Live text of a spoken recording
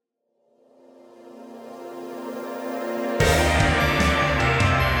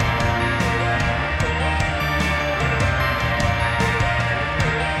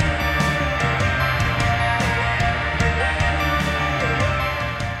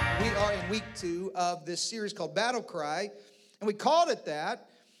week 2 of this series called Battle Cry. And we called it that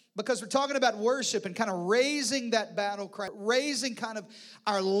because we're talking about worship and kind of raising that battle cry, raising kind of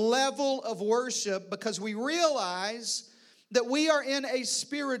our level of worship, because we realize that we are in a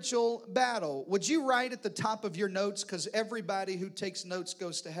spiritual battle. Would you write at the top of your notes, because everybody who takes notes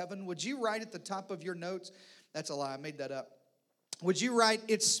goes to heaven? Would you write at the top of your notes? That's a lie, I made that up. Would you write,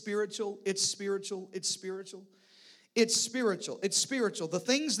 it's spiritual, it's spiritual, it's spiritual? It's spiritual, it's spiritual. The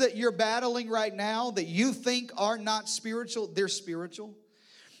things that you're battling right now that you think are not spiritual, they're spiritual.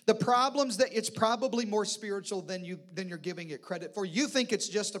 The problems that it's probably more spiritual than you're giving it credit for. You think it's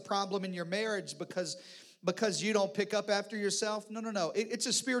just a problem in your marriage because you don't pick up after yourself. No. It's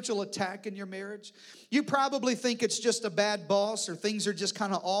a spiritual attack in your marriage. You probably think it's just a bad boss or things are just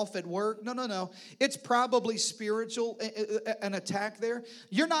kind of off at work. No. It's probably spiritual, an attack there.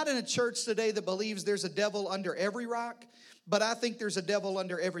 You're not in a church today that believes there's a devil under every rock, but I think there's a devil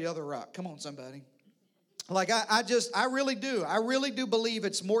under every other rock. Come on, somebody. Like I really do. I really do believe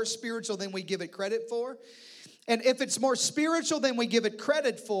it's more spiritual than we give it credit for. And if it's more spiritual than we give it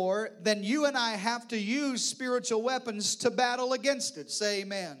credit for, then you and I have to use spiritual weapons to battle against it. Say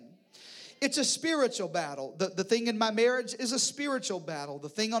amen. It's a spiritual battle. The thing in my marriage is a spiritual battle. The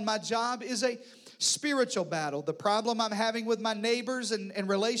thing on my job is a spiritual battle. The problem I'm having with my neighbors and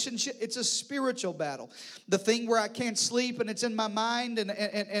relationship, it's a spiritual battle. The thing where I can't sleep and it's in my mind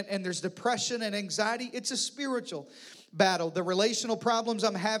and there's depression and anxiety, it's a spiritual battle. The relational problems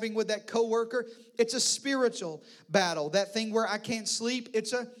I'm having with that coworker, it's a spiritual battle. That thing where I can't sleep,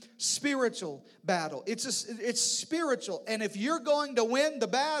 it's a spiritual battle. It's spiritual. And if you're going to win the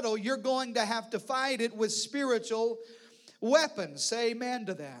battle, you're going to have to fight it with spiritual weapons. Say amen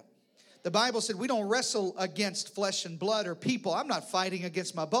to that. The Bible said we don't wrestle against flesh and blood or people. I'm not fighting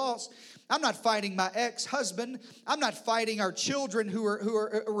against my boss. I'm not fighting my ex-husband. I'm not fighting our children who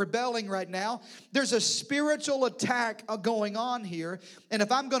are rebelling right now. There's a spiritual attack going on here. And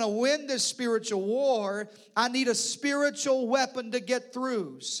if I'm going to win this spiritual war, I need a spiritual weapon to get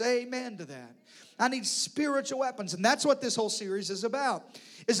through. Say amen to that. I need spiritual weapons. And that's what this whole series is about.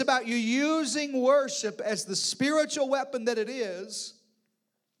 It's about you using worship as the spiritual weapon that it is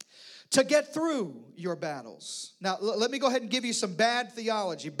to get through your battles. Now, let me go ahead and give you some bad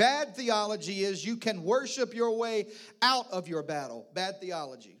theology. Bad theology is you can worship your way out of your battle. Bad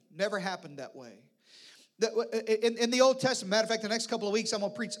theology. Never happened that way. In the Old Testament, matter of fact, the next couple of weeks, I'm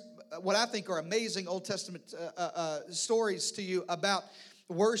going to preach what I think are amazing Old Testament stories to you about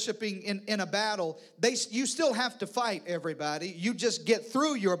worshiping in a battle. You still have to fight, everybody. You just get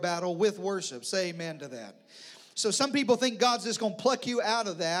through your battle with worship. Say amen to that. So some people think God's just going to pluck you out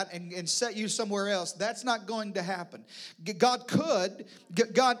of that and set you somewhere else. That's not going to happen. God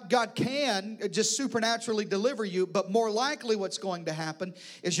can just supernaturally deliver you, but more likely what's going to happen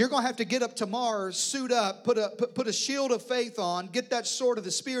is you're going to have to get up tomorrow, suit up, put a shield of faith on, get that sword of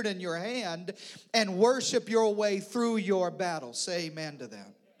the Spirit in your hand, and worship your way through your battle. Say amen to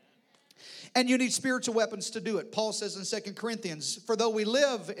that. And you need spiritual weapons to do it. Paul says in 2 Corinthians, for though we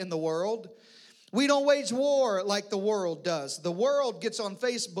live in the world, we don't wage war like the world does. The world gets on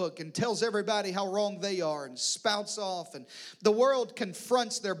Facebook and tells everybody how wrong they are and spouts off. And the world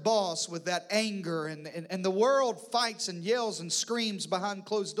confronts their boss with that anger. And the world fights and yells and screams behind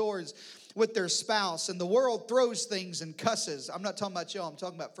closed doors with their spouse. And the world throws things and cusses. I'm not talking about y'all. I'm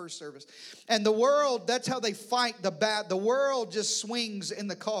talking about first service. And the world, that's how they fight the bat. The world just swings in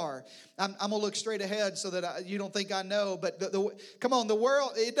the car. I'm going to look straight ahead so that you don't think I know. But come on, the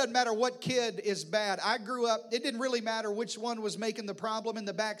world, it doesn't matter what kid is bad. I grew up, it didn't really matter which one was making the problem in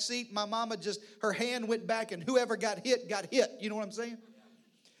the back seat. My mama her hand went back and whoever got hit. You know what I'm saying?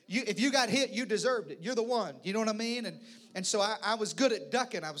 If you got hit, you deserved it. You're the one. You know what I mean? And so I was good at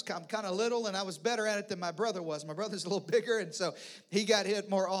ducking. I'm kind of little, and I was better at it than my brother was. My brother's a little bigger, and so he got hit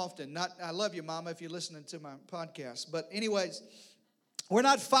more often. I love you, Mama, if you're listening to my podcast. But anyways, we're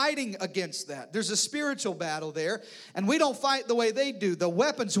not fighting against that. There's a spiritual battle there, and we don't fight the way they do. The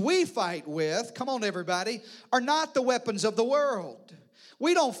weapons we fight with, come on, everybody, are not the weapons of the world.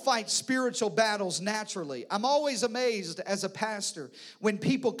 We don't fight spiritual battles naturally. I'm always amazed as a pastor when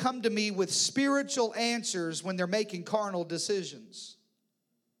people come to me with spiritual answers when they're making carnal decisions.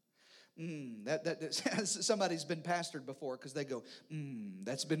 Somebody's been pastored before because they go,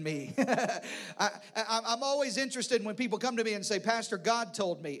 that's been me. I'm always interested when people come to me and say, Pastor, God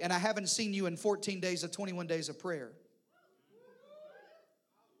told me, and I haven't seen you in 14 days of 21 days of prayer.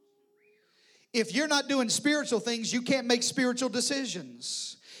 If you're not doing spiritual things, you can't make spiritual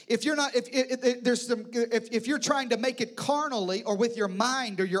decisions. if you're not, if you're trying to make it carnally or with your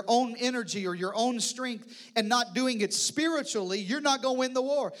mind or your own energy or your own strength and not doing it spiritually, you're not going to win the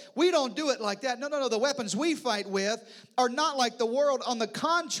war. We don't do it like that. No. The weapons we fight with are not like the world. On the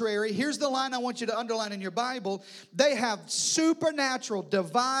contrary, here's the line I want you to underline in your Bible. They have supernatural,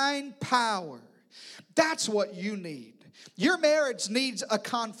 divine power. That's what you need. Your marriage needs a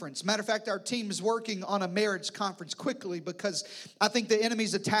conference. Matter of fact, our team is working on a marriage conference quickly because I think the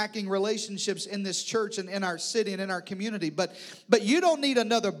enemy's attacking relationships in this church and in our city and in our community. But you don't need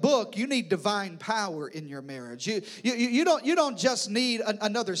another book. You need divine power in your marriage. You don't just need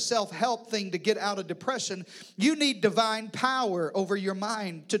another self-help thing to get out of depression. You need divine power over your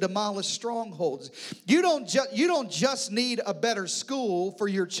mind to demolish strongholds. You don't just need a better school for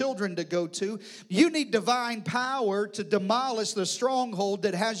your children to go to. You need divine power to demolish the stronghold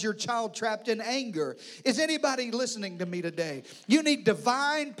that has your child trapped in anger. Is anybody listening to me today? You need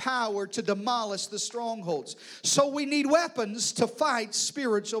divine power to demolish the strongholds. So we need weapons to fight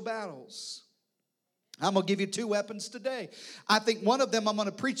spiritual battles. I'm going to give you 2 weapons today. I think one of them I'm going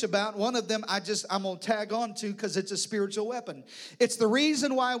to preach about. One of them I'm going to tag on to because it's a spiritual weapon. It's the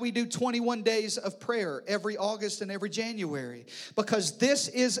reason why we do 21 days of prayer every August and every January. Because this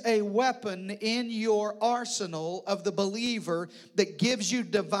is a weapon in your arsenal of the believer that gives you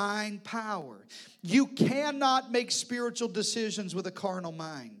divine power. You cannot make spiritual decisions with a carnal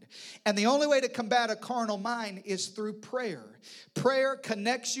mind. And the only way to combat a carnal mind is through prayer. Prayer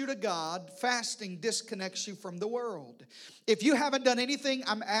connects you to God. Fasting disconnects you from the world. If you haven't done anything,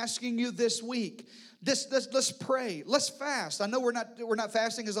 I'm asking you this week, let's pray. Let's fast. I know we're not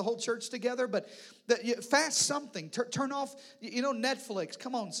fasting as a whole church together, but fast something. Turn off, Netflix.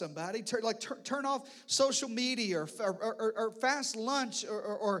 Come on, somebody. Turn off social media or fast lunch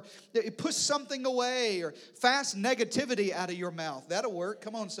or push something away or fast negativity out of your mouth. That'll work.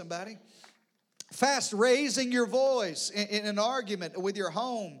 Come on, somebody. Fast raising your voice in an argument with your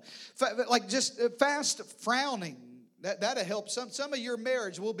home. Fast frowning. That'll help. Some of your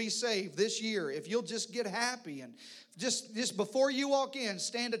marriage will be saved this year if you'll just get happy and just before you walk in,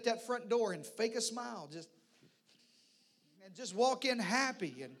 stand at that front door and fake a smile. Just walk in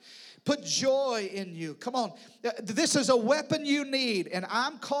happy and put joy in you. Come on. This is a weapon you need. And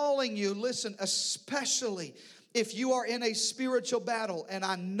I'm calling you, listen, especially if you are in a spiritual battle, and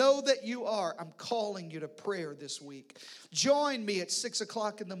I know that you are, I'm calling you to prayer this week. Join me at 6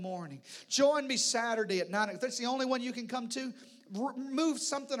 o'clock in the morning. Join me Saturday at 9. If that's the only one you can come to, move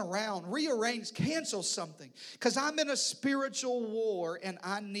something around, rearrange, cancel something. Because I'm in a spiritual war, and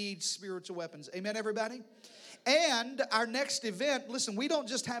I need spiritual weapons. Amen, everybody? And our next event, listen, we don't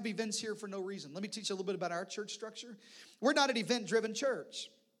just have events here for no reason. Let me teach you a little bit about our church structure. We're not an event-driven church.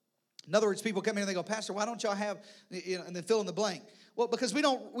 In other words, people come in and they go, Pastor, why don't y'all have, and then fill in the blank. Well, because we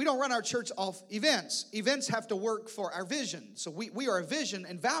don't run our church off events. Events have to work for our vision. So we are a vision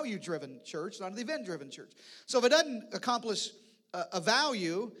and value-driven church, not an event-driven church. So if it doesn't accomplish a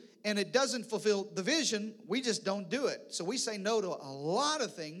value and it doesn't fulfill the vision, we just don't do it. So we say no to a lot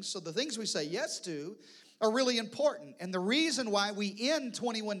of things. So the things we say yes to are really important. And the reason why we end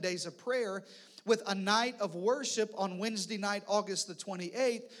 21 days of prayer with a night of worship on Wednesday night, August the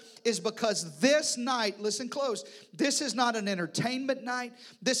 28th, is because this night, listen close, this is not an entertainment night.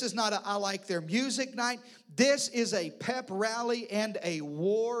 This is not a I like their music night. This is a pep rally and a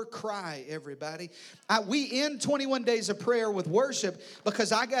war cry, everybody. We end 21 days of prayer with worship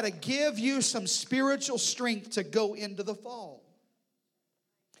because I got to give you some spiritual strength to go into the fall.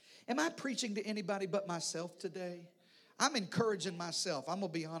 Am I preaching to anybody but myself today? I'm encouraging myself. I'm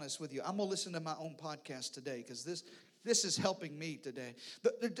going to be honest with you. I'm going to listen to my own podcast today because this is helping me today.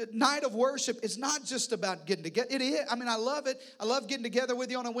 The night of worship is not just about getting together. It is. I mean, I love it. I love getting together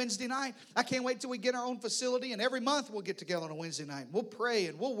with you on a Wednesday night. I can't wait till we get our own facility, and every month we'll get together on a Wednesday night. We'll pray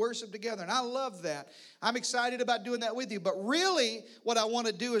and we'll worship together, and I love that. I'm excited about doing that with you. But really, what I want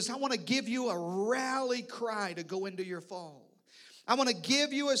to do is I want to give you a rally cry to go into your fall. I want to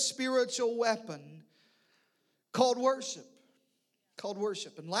give you a spiritual weapon called worship.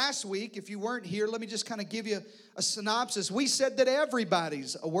 And last week, if you weren't here, let me just kind of give you a synopsis. We said that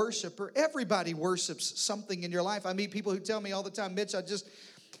everybody's a worshiper. Everybody worships something in your life. I meet people who tell me all the time, Mitch,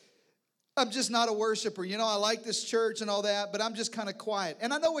 I'm just not a worshiper. I like this church and all that, but I'm just kind of quiet.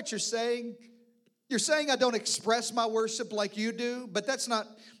 And I know what you're saying. You're saying I don't express my worship like you do, but that's not,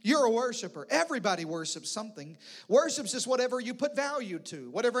 you're a worshiper. Everybody worships something. Worship's just whatever you put value to,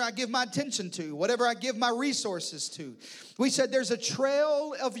 whatever I give my attention to, whatever I give my resources to. We said there's a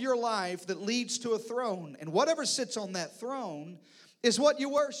trail of your life that leads to a throne, and whatever sits on that throne is what you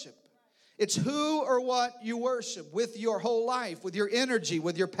worship. It's who or what you worship with your whole life, with your energy,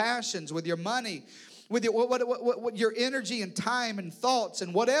 with your passions, with your money, with your energy and time and thoughts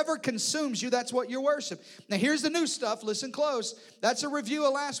and whatever consumes you, that's what you worship. Now here's the new stuff. Listen close. That's a review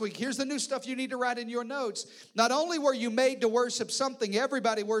of last week. Here's the new stuff you need to write in your notes. Not only were you made to worship something,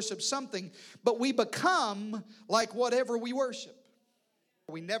 everybody worships something, but we become like whatever we worship.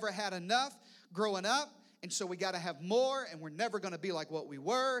 We never had enough growing up, and so we got to have more, and we're never going to be like what we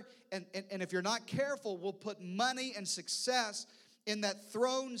were. And if you're not careful, we'll put money and success in that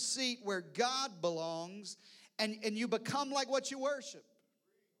throne seat where God belongs, and you become like what you worship.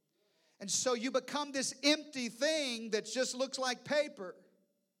 And so you become this empty thing that just looks like paper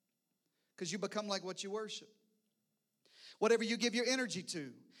because you become like what you worship. Whatever you give your energy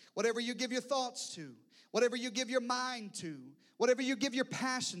to, whatever you give your thoughts to, whatever you give your mind to, whatever you give your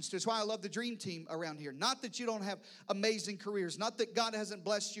passions to. That's why I love the dream team around here. Not that you don't have amazing careers. Not that God hasn't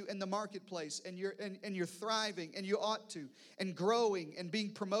blessed you in the marketplace and you're thriving and you ought to and growing and being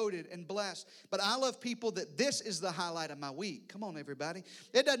promoted and blessed. But I love people that this is the highlight of my week. Come on, everybody.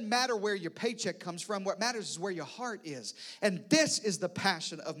 It doesn't matter where your paycheck comes from. What matters is where your heart is. And this is the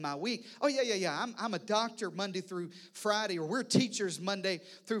passion of my week. Oh, yeah. I'm a doctor Monday through Friday, or we're teachers Monday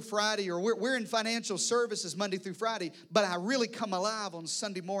through Friday, or we're in financial services Monday through Friday. But I really come alive on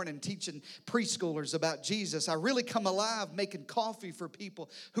Sunday morning teaching preschoolers about Jesus. I really come alive making coffee for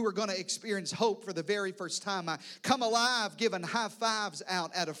people who are going to experience hope for the very first time. I come alive giving high fives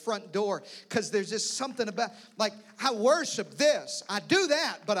out at a front door because there's just something about, like, I worship this. I do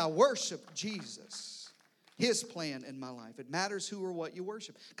that, but I worship Jesus. His plan in my life. It matters who or what you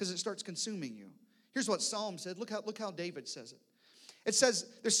worship because it starts consuming you. Here's what Psalm said. Look how David says it. It says,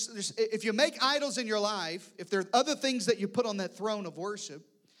 if you make idols in your life, if there are other things that you put on that throne of worship,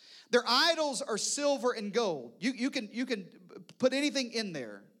 their idols are silver and gold. You can put anything in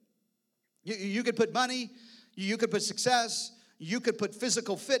there. You could put money. You could put success. You could put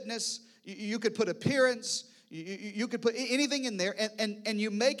physical fitness. You could put appearance. You could put anything in there, and you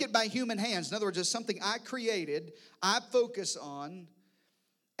make it by human hands. In other words, it's something I created, I focus on.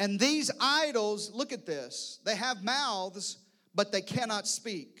 And these idols, look at this. They have mouths, but they cannot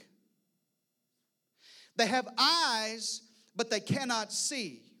speak. They have eyes, but they cannot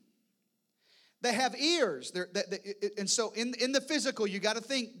see. They have ears. And so in the physical, you got to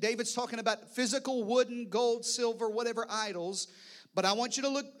think, David's talking about physical, wooden, gold, silver, whatever idols. But I want you to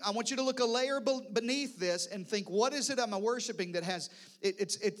look a layer beneath this and think, what is it I'm worshiping that has,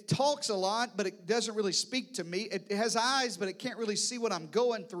 it talks a lot, but it doesn't really speak to me. It has eyes, but it can't really see what I'm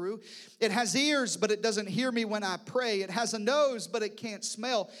going through. It has ears, but it doesn't hear me when I pray. It has a nose, but it can't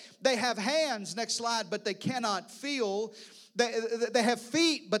smell. They have hands, next slide, but they cannot feel. They have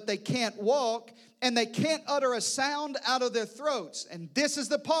feet, but they can't walk. And they can't utter a sound out of their throats. And this is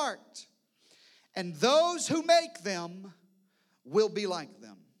the part. And those who make them will be like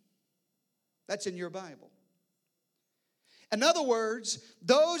them. That's in your Bible. In other words,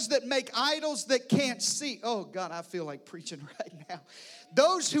 those that make idols that can't see. Oh, God, I feel like preaching right now.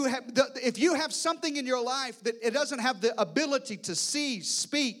 Those who have, if you have something in your life that it doesn't have the ability to see,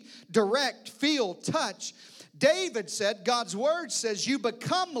 speak, direct, feel, touch, David said, God's word says, you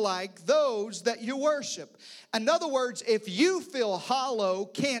become like those that you worship. In other words, if you feel hollow,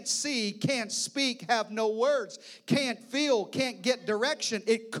 can't see, can't speak, have no words, can't feel, can't get direction,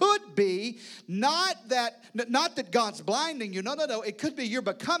 it could be not that God's blinding you. No. It could be you're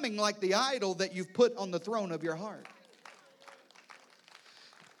becoming like the idol that you've put on the throne of your heart.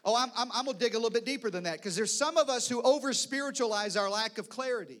 Oh, I'm going to dig a little bit deeper than that because there's some of us who over-spiritualize our lack of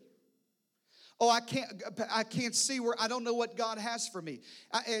clarity. Oh, I can't see where, I don't know what God has for me.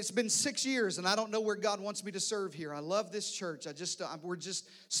 It's been 6 years and I don't know where God wants me to serve here. I love this church. We're just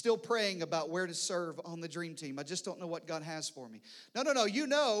still praying about where to serve on the dream team. I just don't know what God has for me.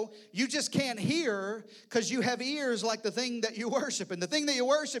 No. You just can't hear because you have ears like the thing that you worship. And the thing that you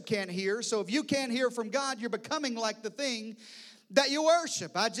worship can't hear. So if you can't hear from God, you're becoming like the thing that you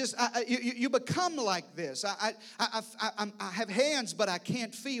worship. You become like this. I have hands, but I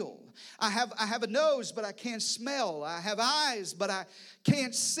can't feel. I have a nose, but I can't smell. I have eyes, but I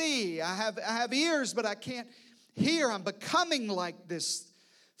can't see. I have ears, but I can't hear. I'm becoming like this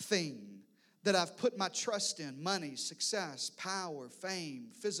thing that I've put my trust in. Money, success, power, fame,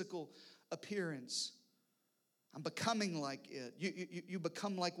 physical appearance. I'm becoming like it. You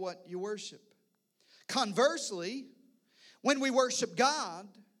become like what you worship. Conversely, when we worship God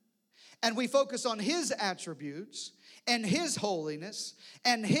and we focus on His attributes and His holiness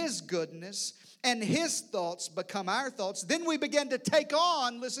and His goodness and His thoughts become our thoughts, then we begin to take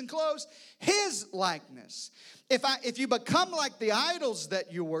on, listen close, His likeness. If you become like the idols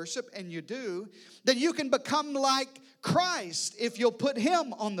that you worship, and you do, then you can become like Christ if you'll put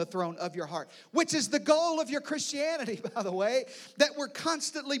Him on the throne of your heart, which is the goal of your Christianity, by the way, that we're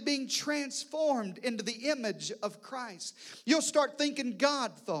constantly being transformed into the image of Christ. You'll start thinking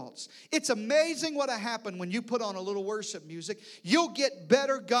God thoughts. It's amazing what happens when you put on a little worship music. You'll get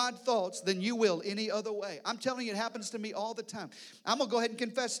better God thoughts than you will any other way. I'm telling you, it happens to me all the time. I'm going to go ahead and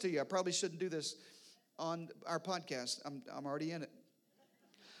confess to you. I probably shouldn't do this on our podcast. I'm already in it.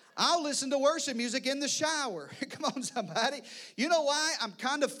 I'll listen to worship music in the shower. Come on, somebody. You know why? I'm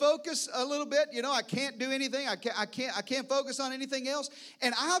kind of focused a little bit. You know, I can't do anything. I can't focus on anything else.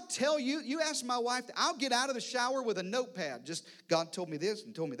 And I'll tell you, you ask my wife, I'll get out of the shower with a notepad. Just, God told me this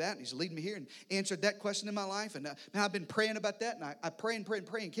and told me that, and He's leading me here and answered that question in my life. And now I've been praying about that, and I pray and pray and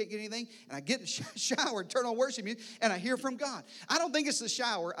pray and can't get anything. And I get in the shower and turn on worship music, and I hear from God. I don't think it's the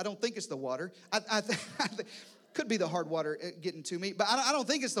shower. I don't think it's the water. Could be the hard water getting to me, but I don't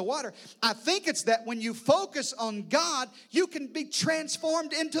think it's the water. I think it's that when you focus on God, you can be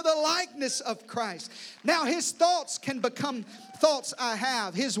transformed into the likeness of Christ. Now, His thoughts can become thoughts I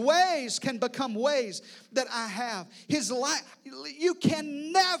have. His ways can become ways that I have. His life, you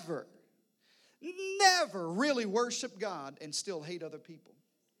can never really worship God and still hate other people.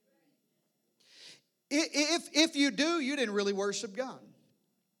 If you do, you didn't really worship God.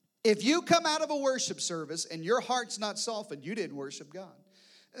 If you come out of a worship service and your heart's not softened, you didn't worship God.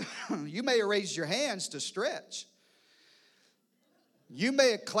 You may have raised your hands to stretch. You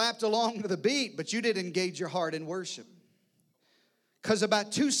may have clapped along to the beat, but you didn't engage your heart in worship. Because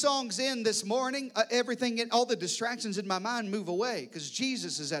about 2 songs in this morning, all the distractions in my mind move away because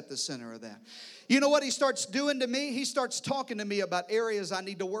Jesus is at the center of that. You know what He starts doing to me? He starts talking to me about areas I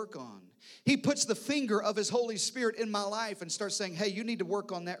need to work on. He puts the finger of His Holy Spirit in my life and starts saying, hey, you need to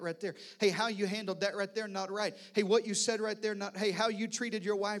work on that right there. Hey, how you handled that right there, not right. Hey, what you said right there, not. Hey, how you treated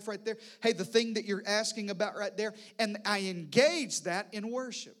your wife right there. Hey, the thing that you're asking about right there. And I engage that in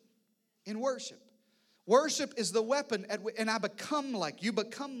worship. In worship. Worship is the weapon, and I become like, you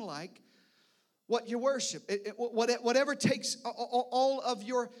become like what you worship. Whatever takes all of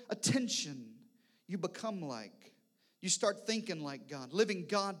your attention, you become like. You start thinking like God, living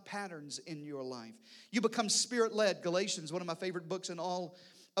God patterns in your life. You become Spirit-led. Galatians, one of my favorite books in all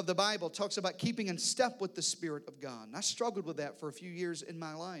of the Bible, talks about keeping in step with the Spirit of God. And I struggled with that for a few years in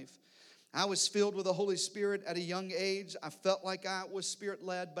my life. I was filled with the Holy Spirit at a young age. I felt like I was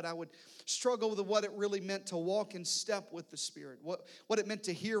Spirit-led, but I would struggle with what it really meant to walk in step with the Spirit, what it meant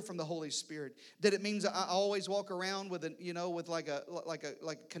to hear from the Holy Spirit. Did it mean I always walk around with with like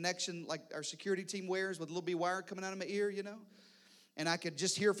a connection like our security team wears with a little wire coming out of my ear, and I could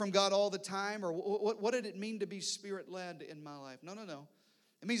just hear from God all the time? Or what did it mean to be Spirit-led in my life? No.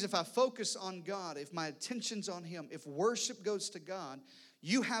 It means if I focus on God, if my attention's on Him, if worship goes to God,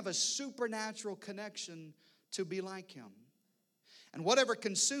 you have a supernatural connection to be like Him. And whatever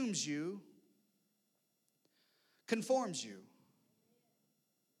consumes you, conforms you.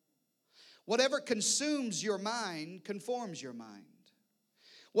 Whatever consumes your mind, conforms your mind.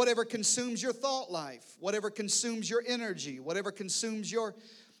 Whatever consumes your thought life, whatever consumes your energy, whatever consumes your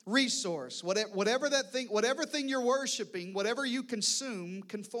resource, whatever thing you're worshiping, whatever you consume,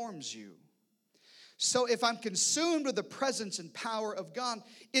 conforms you. So if I'm consumed with the presence and power of God,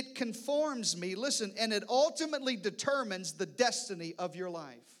 it conforms me, listen, and it ultimately determines the destiny of your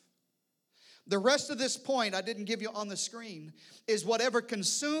life. The rest of this point I didn't give you on the screen is whatever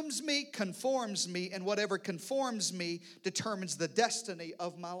consumes me, conforms me, and whatever conforms me determines the destiny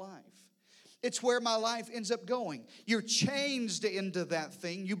of my life. It's where my life ends up going. You're changed into that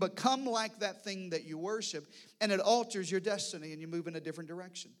thing. You become like that thing that you worship, and it alters your destiny, and you move in a different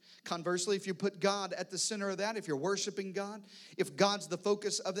direction. Conversely, if you put God at the center of that, if you're worshiping God, if God's the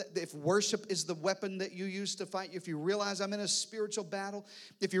focus of that, if worship is the weapon that you use to fight, if you realize I'm in a spiritual battle,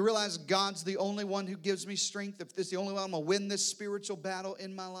 if you realize God's the only one who gives me strength, if this is the only one I'm going to win this spiritual battle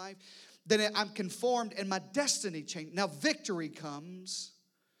in my life, then I'm conformed and my destiny changed. Now victory comes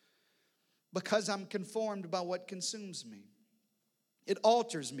because I'm conformed by what consumes me. It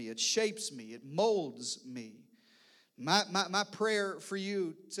alters me, it shapes me, it molds me. My prayer for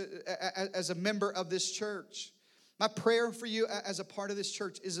you as a member of this church, my prayer for you as a part of this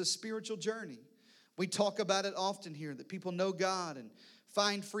church is a spiritual journey. We talk about it often here, that people know God and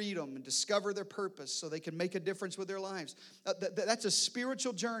find freedom and discover their purpose so they can make a difference with their lives. That's a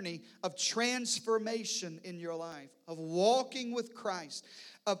spiritual journey of transformation in your life, of walking with Christ,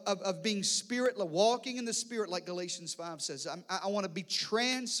 of being Spirit, walking in the Spirit like Galatians 5 says. I want to be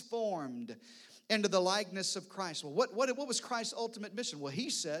transformed into the likeness of Christ. Well, what was Christ's ultimate mission? Well, He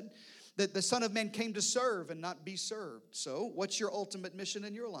said that the Son of Man came to serve and not be served. So what's your ultimate mission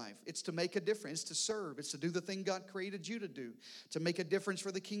in your life? It's to make a difference, to serve. It's to do the thing God created you to do, to make a difference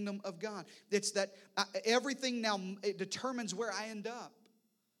for the kingdom of God. It's that everything now, it determines where I end up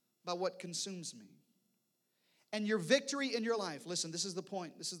by what consumes me. And your victory in your life, listen, this is the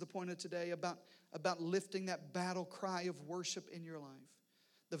point. This is the point of today about lifting that battle cry of worship in your life.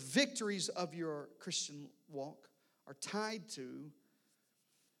 The victories of your Christian walk are tied to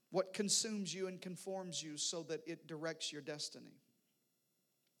what consumes you and conforms you so that it directs your destiny.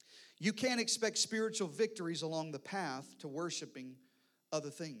 You can't expect spiritual victories along the path to worshiping other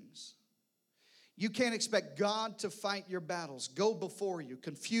things. You can't expect God to fight your battles, go before you,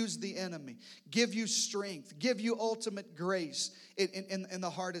 confuse the enemy, give you strength, give you ultimate grace in the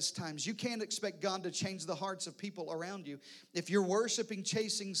hardest times. You can't expect God to change the hearts of people around you if you're worshiping,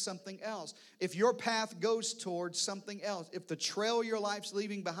 chasing something else. If your path goes towards something else, if the trail your life's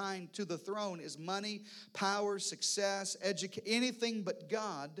leaving behind to the throne is money, power, success, anything but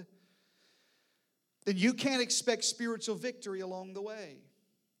God, then you can't expect spiritual victory along the way.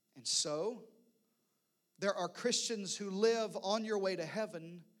 And so, there are Christians who live on your way to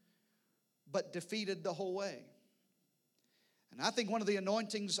heaven, but defeated the whole way. And I think one of the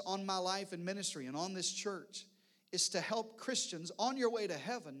anointings on my life and ministry and on this church is to help Christians on your way to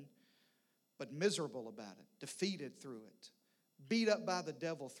heaven, but miserable about it, defeated through it, beat up by the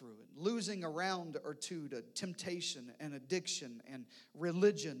devil through it, losing a round or two to temptation and addiction and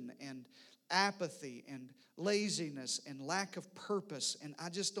religion and apathy and laziness and lack of purpose, and I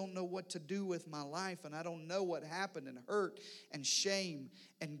just don't know what to do with my life, and I don't know what happened, and hurt and shame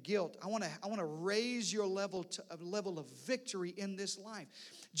and guilt. I want to raise your level to a level of victory in this life.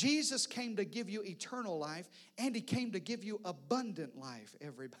 Jesus came to give you eternal life, and He came to give you abundant life,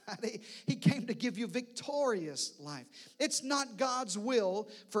 everybody. He came to give you victorious life. It's not God's will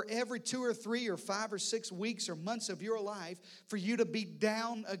for every 2 or 3 or 5 or 6 weeks or months of your life for you to be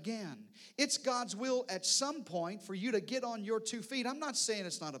down again. It's God's will at some point for you to get on your 2 feet. I'm not saying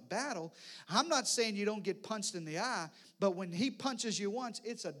it's not a battle. I'm not saying you don't get punched in the eye. But when He punches you once,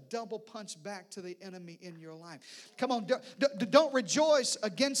 it's a double punch back to the enemy in your life. Come on, don't rejoice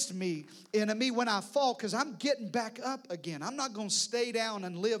against me, enemy, when I fall, because I'm getting back up again. I'm not going to stay down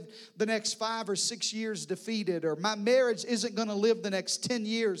and live the next 5 or 6 years defeated, or my marriage isn't going to live the next 10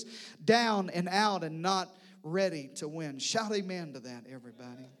 years down and out and not ready to win. Shout amen to that,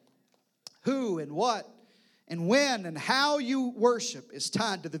 everybody. Who and what and when and how you worship is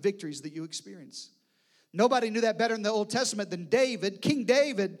tied to the victories that you experience. Nobody knew that better in the Old Testament than David. King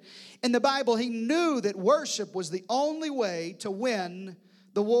David, in the Bible, he knew that worship was the only way to win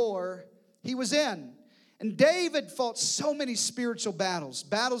the war he was in. And David fought so many spiritual battles.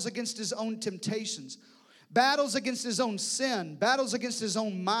 Battles against his own temptations. Battles against his own sin. Battles against his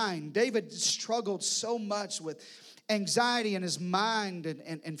own mind. David struggled so much with anxiety in his mind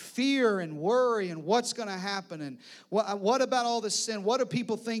and fear and worry and what's going to happen and what about all this sin? What do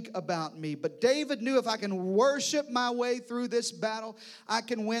people think about me? But David knew if I can worship my way through this battle, I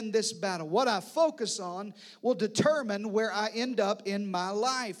can win this battle. What I focus on will determine where I end up in my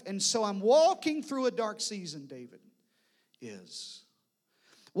life. And so I'm walking through a dark season, David is.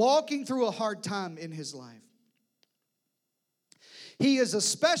 Walking through a hard time in his life. He is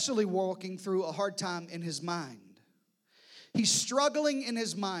especially walking through a hard time in his mind. He's struggling in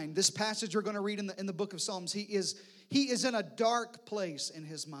his mind. This passage we're going to read in the book of Psalms, he is in a dark place in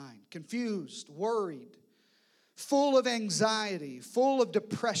his mind, confused, worried, full of anxiety, full of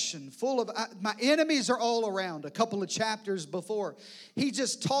depression, my enemies are all around. A couple of chapters before, he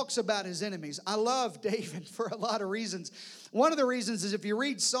just talks about his enemies. I love David for a lot of reasons. One of the reasons is if you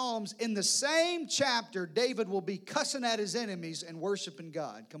read Psalms, in the same chapter, David will be cussing at his enemies and worshiping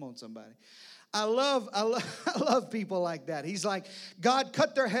God. Come on, somebody. I love people like that. He's like, God,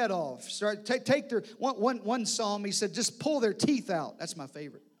 cut their head off. Take their one psalm. He said, just pull their teeth out. That's my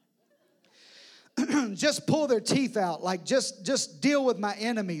favorite. Just pull their teeth out. Like just deal with my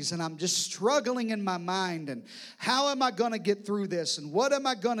enemies. And I'm just struggling in my mind. And how am I going to get through this? And what am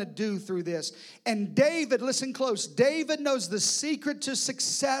I going to do through this? And David, listen close. David knows the secret to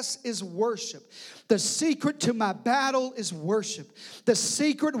success is worship. The secret to my battle is worship. The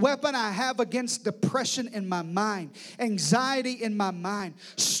secret weapon I have against depression in my mind, anxiety in my mind,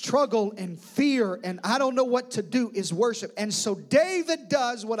 struggle and fear, and I don't know what to do is worship. And so David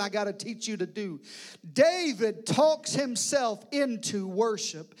does what I got to teach you to do. David talks himself into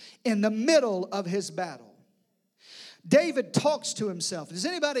worship in the middle of his battle. David talks to himself. Does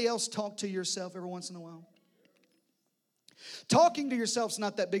anybody else talk to yourself every once in a while? Talking to yourself's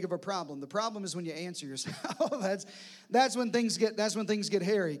not that big of a problem. The problem is when you answer yourself. that's when things get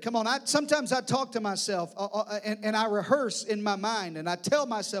hairy. Come on, sometimes I talk to myself and I rehearse in my mind and I tell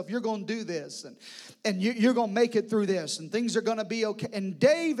myself, you're going to do this and you're going to make it through this and things are going to be okay. And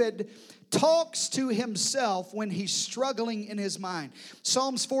David talks to himself when he's struggling in his mind.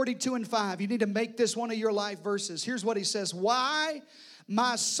 Psalms 42:5. You need to make this one of your life verses. Here's what he says. Why,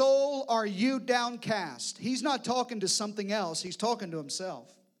 my soul, are you downcast? He's not talking to something else. He's talking to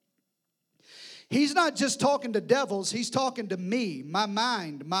himself. He's not just talking to devils. He's talking to me, my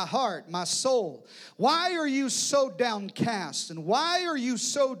mind, my heart, my soul. Why are you so downcast? And why are you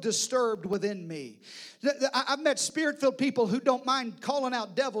so disturbed within me? I've met spirit-filled people who don't mind calling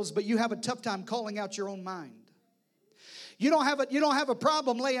out devils, but you have a tough time calling out your own mind. You don't have a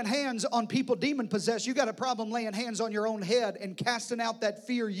problem laying hands on people demon-possessed. You got a problem laying hands on your own head and casting out that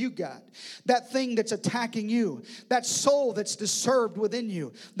fear you got. That thing that's attacking you. That soul that's disturbed within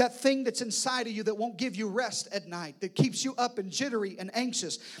you. That thing that's inside of you that won't give you rest at night. That keeps you up and jittery and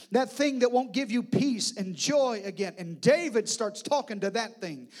anxious. That thing that won't give you peace and joy again. And David starts talking to that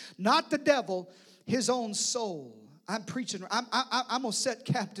thing. Not the devil, his own soul. I'm preaching. I'm gonna set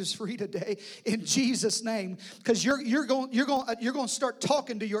captives free today in Jesus' name, because you're going to start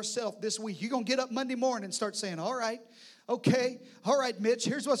talking to yourself this week. You're gonna get up Monday morning and start saying, "All right, okay, all right, Mitch.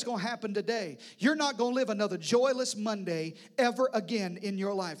 Here's what's gonna happen today. You're not gonna live another joyless Monday ever again in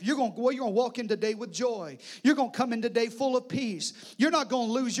your life. You're gonna walk in today with joy. You're gonna come in today full of peace. You're not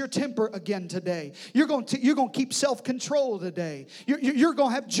gonna lose your temper again today. You're gonna keep self-control today. You're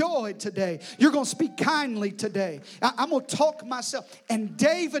gonna have joy today. You're gonna speak kindly today. I'm gonna talk myself." And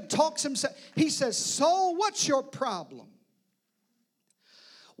David talks himself. He says, "Soul, what's your problem?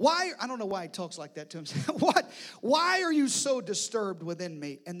 Why?" I don't know why he talks like that to himself. Why are you so disturbed within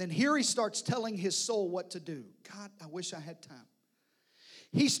me? And then here he starts telling his soul what to do. God, I wish I had time.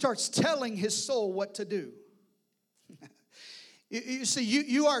 He starts telling his soul what to do. You see,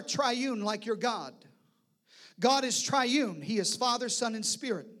 you are triune like your God. God is triune. He is Father, Son, and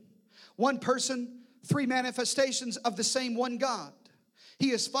Spirit. One person, three manifestations of the same one God.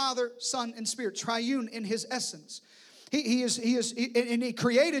 He is Father, Son, and Spirit, triune in his essence. He is, and he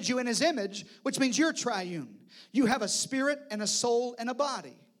created you in his image, which means you're triune. You have a spirit and a soul and a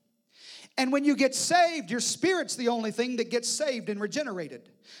body. And when you get saved, your spirit's the only thing that gets saved and regenerated.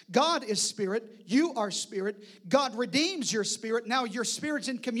 God is spirit. You are spirit. God redeems your spirit. Now your spirit's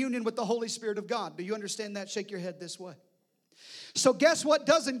in communion with the Holy Spirit of God. Do you understand that? Shake your head this way. So guess what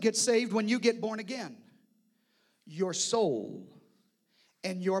doesn't get saved when you get born again? Your soul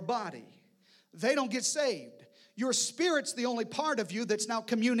and your body. They don't get saved. Your spirit's the only part of you that's now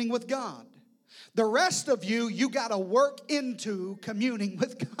communing with God. The rest of you got to work into communing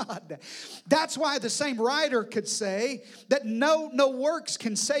with God. That's why the same writer could say that no works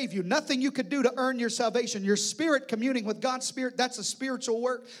can save you. Nothing you could do to earn your salvation. Your spirit communing with God's spirit, that's a spiritual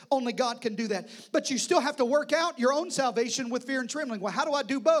work. Only God can do that. But you still have to work out your own salvation with fear and trembling. Well, how do I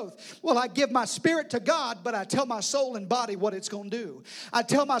do both? Well, I give my spirit to God, but I tell my soul and body what it's going to do. I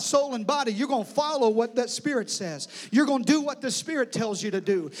tell my soul and body, you're going to follow what that spirit says. You're going to do what the spirit tells you to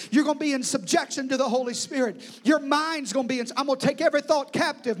do. You're going to be in subjection to the Holy Spirit. Your mind's going to be I'm going to take every thought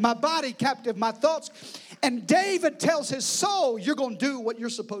captive, my body captive, my thoughts. And David tells his soul, you're going to do what you're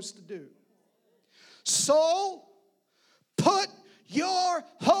supposed to do. Soul, put your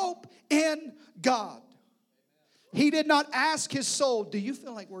hope in God. He did not ask his soul, do you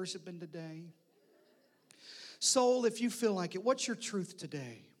feel like worshiping today? Soul, if you feel like it, what's your truth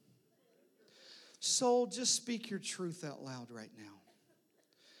today? Soul, just speak your truth out loud right now.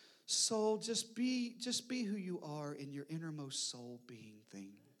 Soul, just be who you are in your innermost soul being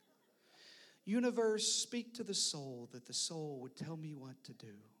thing. Universe, speak to the soul that the soul would tell me what to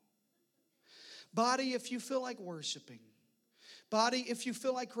do. Body, if you feel like worshiping. Body, if you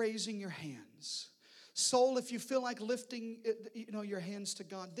feel like raising your hands. Soul, if you feel like lifting your hands to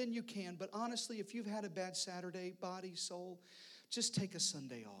God, then you can. But honestly, if you've had a bad Saturday, body, soul, just take a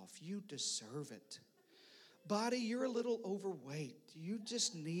Sunday off. You deserve it. Body, you're a little overweight. You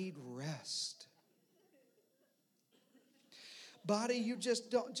just need rest. Body, you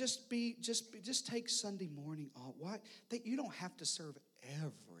just take Sunday morning off. Why? You don't have to serve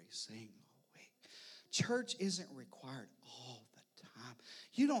every single week. Church isn't required all the time.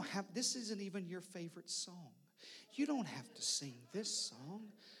 You don't have, this isn't even your favorite song. You don't have to sing this song.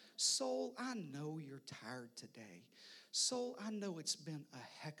 Soul, I know you're tired today. Soul, I know it's been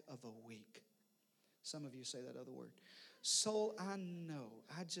a heck of a week. Some of you say that other word. Soul,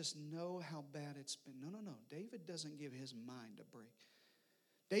 I just know how bad it's been. No. David doesn't give his mind a break.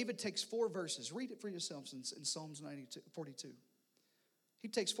 David takes 4 verses. Read it for yourselves in Psalms 42. He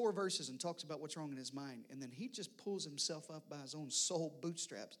takes 4 verses and talks about what's wrong in his mind. And then he just pulls himself up by his own soul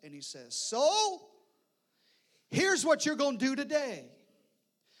bootstraps. And he says, soul, here's what you're going to do today.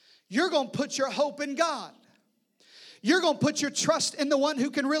 You're going to put your hope in God. You're going to put your trust in the one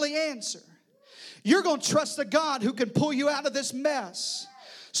who can really answer. You're going to trust the God who can pull you out of this mess.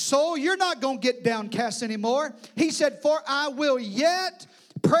 So you're not going to get downcast anymore. He said, for I will yet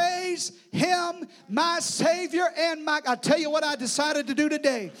praise Him, my Savior and my... I tell you what I decided to do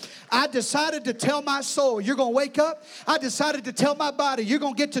today. I decided to tell my soul, you're going to wake up. I decided to tell my body, you're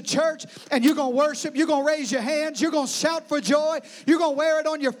going to get to church and you're going to worship. You're going to raise your hands. You're going to shout for joy. You're going to wear it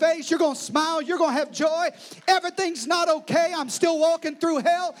on your face. You're going to smile. You're going to have joy. Everything's not okay. I'm still walking through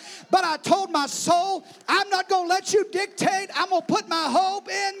hell. But I told my soul, I'm not going to let you dictate. I'm going to put my hope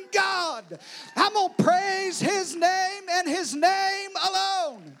in God. I'm going to praise His name and His name alone.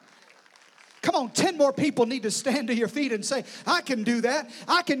 Come on, 10 more people need to stand to your feet and say, I can do that.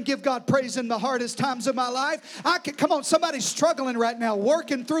 I can give God praise in the hardest times of my life. Come on, somebody's struggling right now,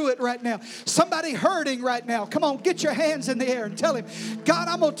 working through it right now. Somebody hurting right now. Come on, get your hands in the air and tell Him, God,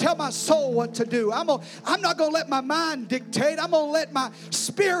 I'm going to tell my soul what to do. I'm not going to let my mind dictate. I'm going to let my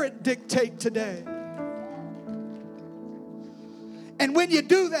spirit dictate today. And when you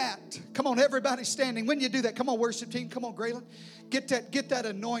do that, come on, everybody standing. When you do that, come on, worship team. Come on, Graylin. Get that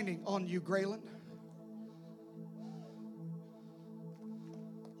anointing on you, Graylin.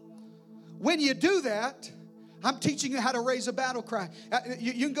 When you do that, I'm teaching you how to raise a battle cry.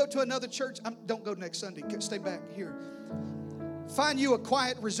 You can go to another church. Don't go next Sunday. Stay back here. Find you a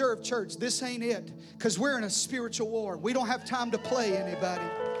quiet, reserved church. This ain't it, because we're in a spiritual war. We don't have time to play anybody.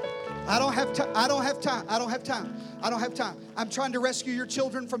 I don't have time. I'm trying to rescue your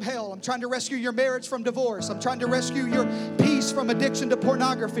children from hell. I'm trying to rescue your marriage from divorce. I'm trying to rescue your peace from addiction to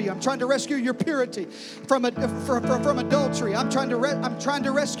pornography. I'm trying to rescue your purity from adultery. I'm trying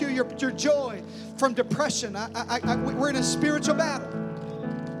to rescue your joy from depression. We're in a spiritual battle.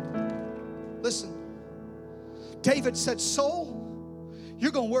 Listen, David said, soul,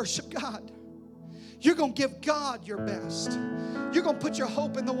 you're going to worship God. You're going to give God your best. You're going to put your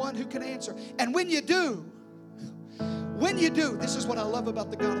hope in the one who can answer. And when you do, this is what I love about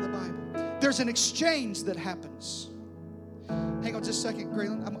the God of the Bible. There's an exchange that happens. Hang on just a second,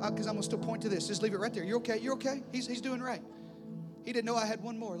 Graylin, because I'm going to still point to this. Just leave it right there. You're okay? You're okay? He's doing right. He didn't know I had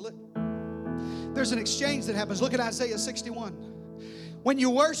one more. Look. There's an exchange that happens. Look at Isaiah 61. When you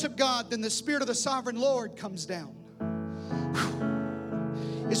worship God, then the Spirit of the Sovereign Lord comes down.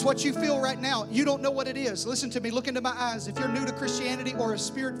 It's what you feel right now. You don't know what it is. Listen to me. Look into my eyes. If you're new to Christianity or a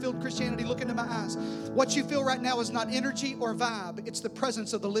Spirit-filled Christianity, look into my eyes. What you feel right now is not energy or vibe. It's the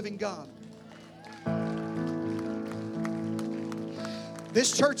presence of the living God.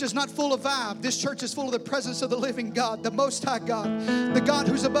 This church is not full of vibe. This church is full of the presence of the living God, the Most High God, the God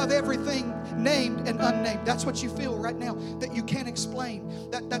who's above everything named and unnamed. That's what you feel right now that you can't explain.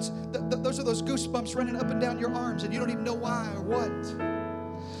 Those are those goosebumps running up and down your arms and you don't even know why or what.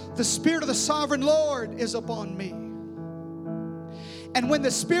 The Spirit of the Sovereign Lord is upon me. And when the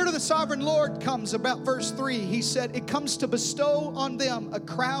Spirit of the Sovereign Lord comes, about verse 3, he said, it comes to bestow on them a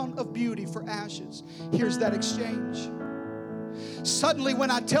crown of beauty for ashes. Here's that exchange. Suddenly, when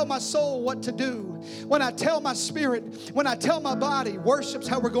I tell my soul what to do, when I tell my spirit, when I tell my body, worship's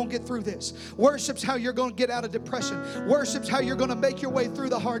how we're going to get through this. Worship's how you're going to get out of depression. Worship's how you're going to make your way through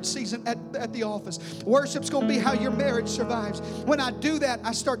the hard season at the office. Worship's going to be how your marriage survives. When I do that,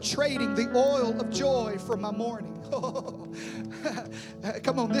 I start trading the oil of joy for my mourning.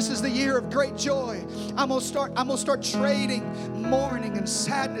 Come on, this is the year of great joy. I'm gonna start trading mourning and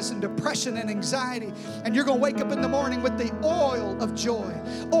sadness and depression and anxiety. And you're gonna wake up in the morning with the oil of joy.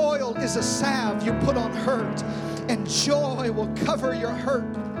 Oil is a salve you put on hurt, and joy will cover your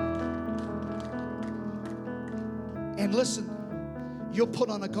hurt. And listen, you'll put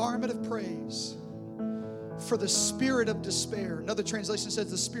on a garment of praise for the spirit of despair. Another translation says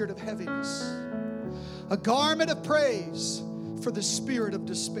the spirit of heaviness. A garment of praise for the spirit of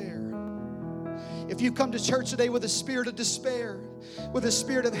despair. If you come to church today with a spirit of despair, with a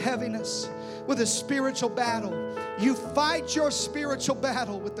spirit of heaviness, with a spiritual battle, you fight your spiritual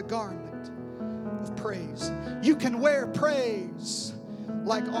battle with the garment of praise. You can wear praise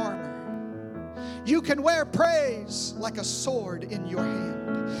like armor. You can wear praise like a sword in your hand.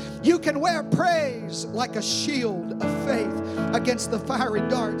 You can wear praise like a shield of faith against the fiery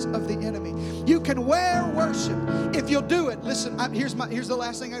darts of the enemy. You can wear worship if you'll do it. Listen, here's the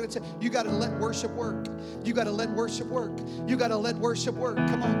last thing I gotta say. You gotta let worship work. You gotta let worship work. You gotta let worship work.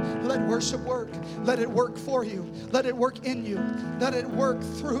 Come on, let worship work. Let it work for you. Let it work in you. Let it work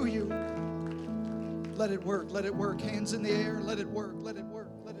through you. Let it work. Let it work. Hands in the air. Let it work. Let it work.